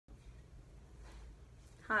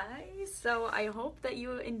Hi, so I hope that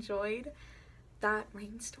you enjoyed that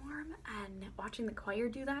rainstorm and watching the choir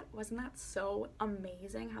do that. Wasn't that so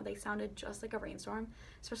amazing how they sounded just like a rainstorm?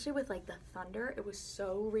 Especially with like the thunder, it was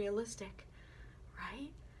so realistic,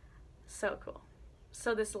 right? So cool.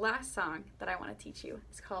 So this last song that I want to teach you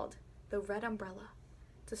is called The Red Umbrella.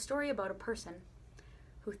 It's a story about a person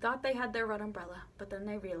who thought they had their red umbrella, but then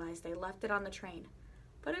they realized they left it on the train.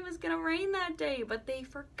 But it was gonna rain that day, but they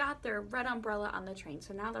forgot their red umbrella on the train,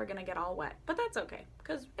 so now they're gonna get all wet. But that's okay,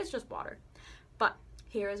 because it's just water. But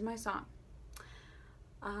here is my song.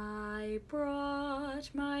 I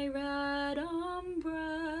brought my red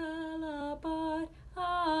umbrella, but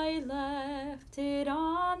I left it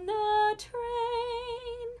on the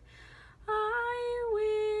train. I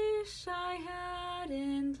wish I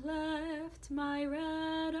hadn't left my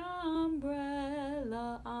red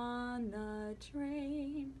umbrella on the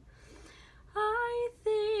train. I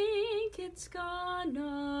think it's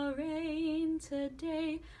gonna rain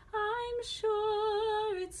today. I'm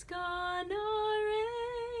sure it's gonna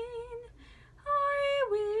rain. I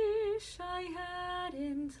wish I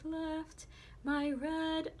hadn't left my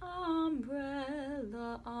red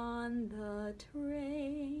umbrella on the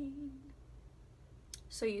train.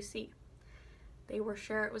 So you see, they were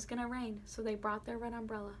sure it was gonna rain, so they brought their red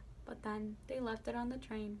umbrella, but then they left it on the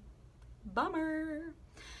train. Bummer!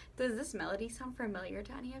 Does this melody sound familiar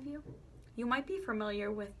to any of you? You might be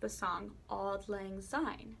familiar with the song Auld Lang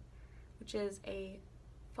Syne, which is a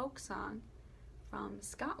folk song from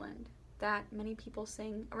Scotland that many people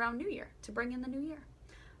sing around New Year to bring in the new year.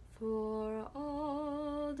 For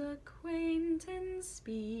old acquaintance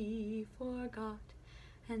be forgot,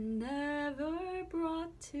 and never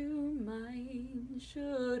brought to mind,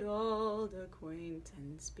 should old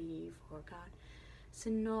acquaintance be forgot,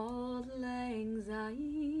 sin Auld Lang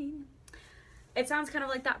Syne. It sounds kind of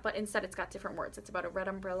like that, but instead it's got different words. It's about a red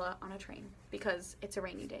umbrella on a train because it's a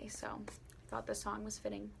rainy day, so I thought this song was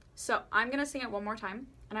fitting. So I'm gonna sing it one more time,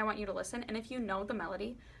 and I want you to listen, and if you know the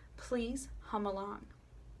melody, please hum along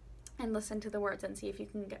and listen to the words and see if you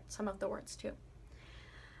can get some of the words too.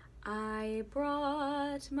 I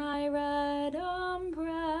brought my red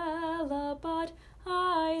umbrella, but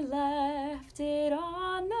I left it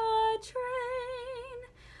on the train.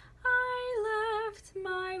 I left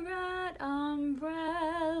my red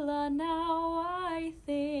umbrella, now I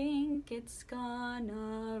think it's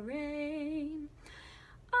gonna rain.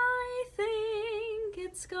 I think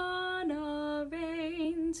it's gonna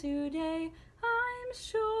rain today. I'm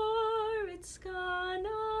sure it's gonna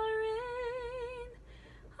rain.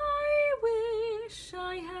 I wish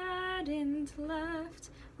I hadn't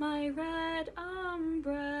left my red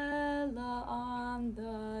umbrella on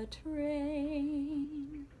the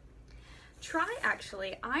train. Try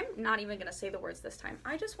actually, I'm not even gonna say the words this time.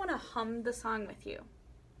 I just wanna hum the song with you.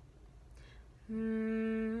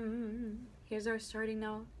 Here's our starting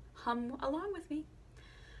note. Hum along with me.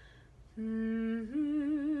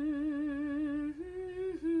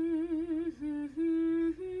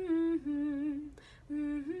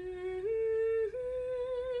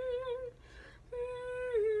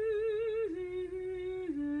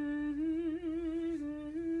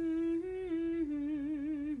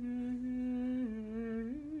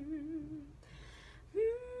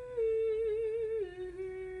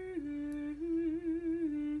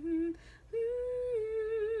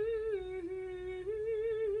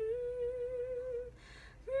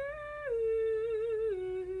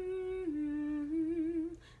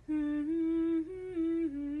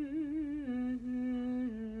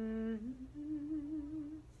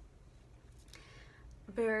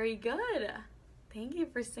 Very good. Thank you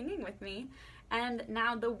for singing with me. And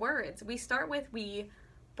now the words. We start with, we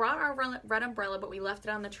brought our red umbrella, but we left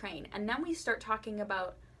it on the train. And then we start talking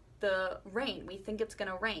about the rain. We think it's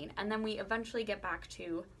gonna rain. And then we eventually get back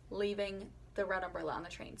to leaving the red umbrella on the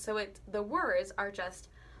train. So the words are just,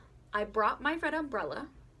 I brought my red umbrella,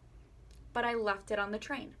 but I left it on the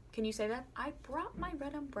train. Can you say that? I brought my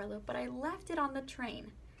red umbrella, but I left it on the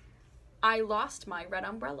train. I lost my red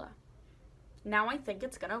umbrella. Now I think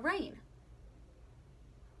it's gonna rain.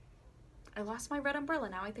 I lost my red umbrella,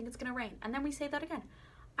 now I think it's gonna rain. And then we say that again.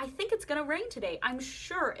 I think it's gonna rain today. I'm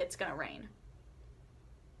sure it's gonna rain.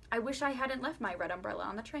 I wish I hadn't left my red umbrella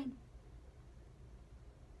on the train.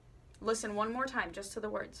 Listen one more time, just to the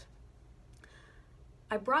words.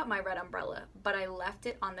 I brought my red umbrella, but I left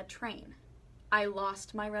it on the train. I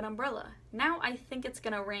lost my red umbrella. Now I think it's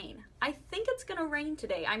gonna rain. I think it's gonna rain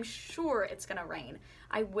today. I'm sure it's gonna rain.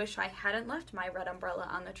 I wish I hadn't left my red umbrella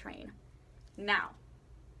on the train. Now,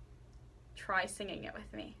 try singing it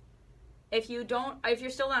with me. If you're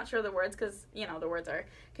still not sure of the words, because, you know, the words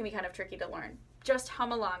can be kind of tricky to learn, just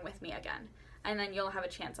hum along with me again. And then you'll have a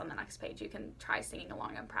chance on the next page. You can try singing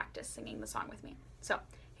along and practice singing the song with me. So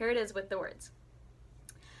here it is with the words.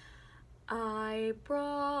 I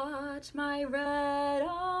brought my red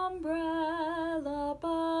umbrella,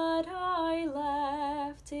 but I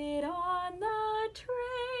left it on the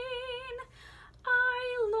train.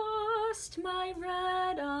 I lost my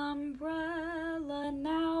red umbrella,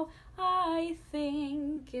 now I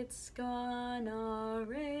think it's gonna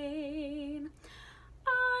rain.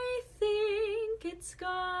 I think it's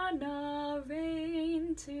gonna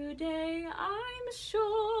rain today. I'm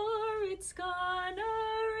sure it's gonna rain.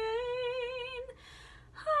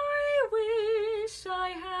 I wish I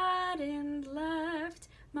hadn't left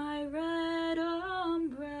my red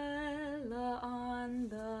umbrella on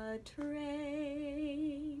the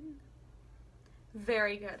train.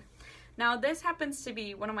 Very good. Now this happens to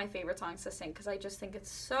be one of my favorite songs to sing because I just think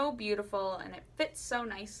it's so beautiful and it fits so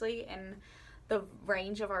nicely in the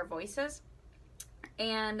range of our voices.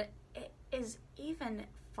 And it is even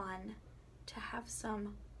fun to have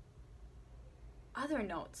some other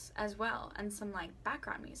notes as well and some like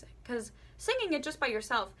background music, because singing it just by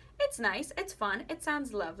yourself, it's nice, it's fun, it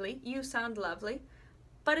sounds lovely, you sound lovely,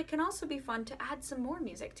 but it can also be fun to add some more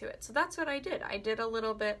music to it. So that's what I did. I did a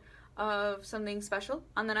little bit of something special.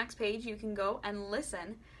 On the next page you can go and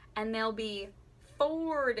listen, and there'll be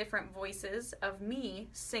 4 different voices of me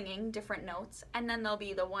singing different notes, and then there'll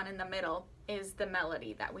be the one in the middle is the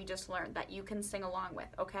melody that we just learned that you can sing along with,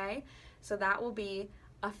 okay? So that will be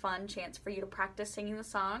a fun chance for you to practice singing the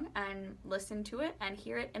song and listen to it and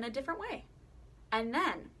hear it in a different way. And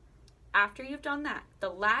then, after you've done that, the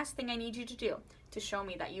last thing I need you to do to show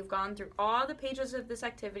me that you've gone through all the pages of this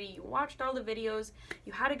activity, you watched all the videos,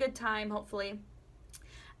 you had a good time, hopefully,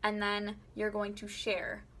 and then you're going to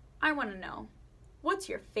share. I want to know, what's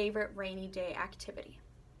your favorite rainy day activity?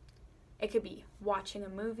 It could be watching a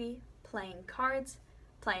movie, playing cards,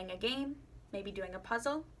 playing a game, maybe doing a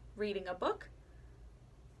puzzle, reading a book.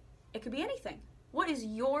 It could be anything. What is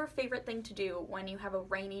your favorite thing to do when you have a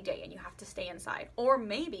rainy day and you have to stay inside? Or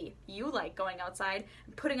maybe you like going outside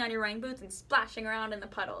and putting on your rain boots and splashing around in the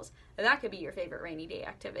puddles. That could be your favorite rainy day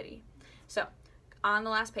activity. So on the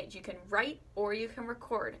last page, you can write or you can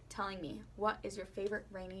record telling me what is your favorite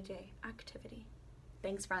rainy day activity.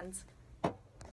 Thanks, friends.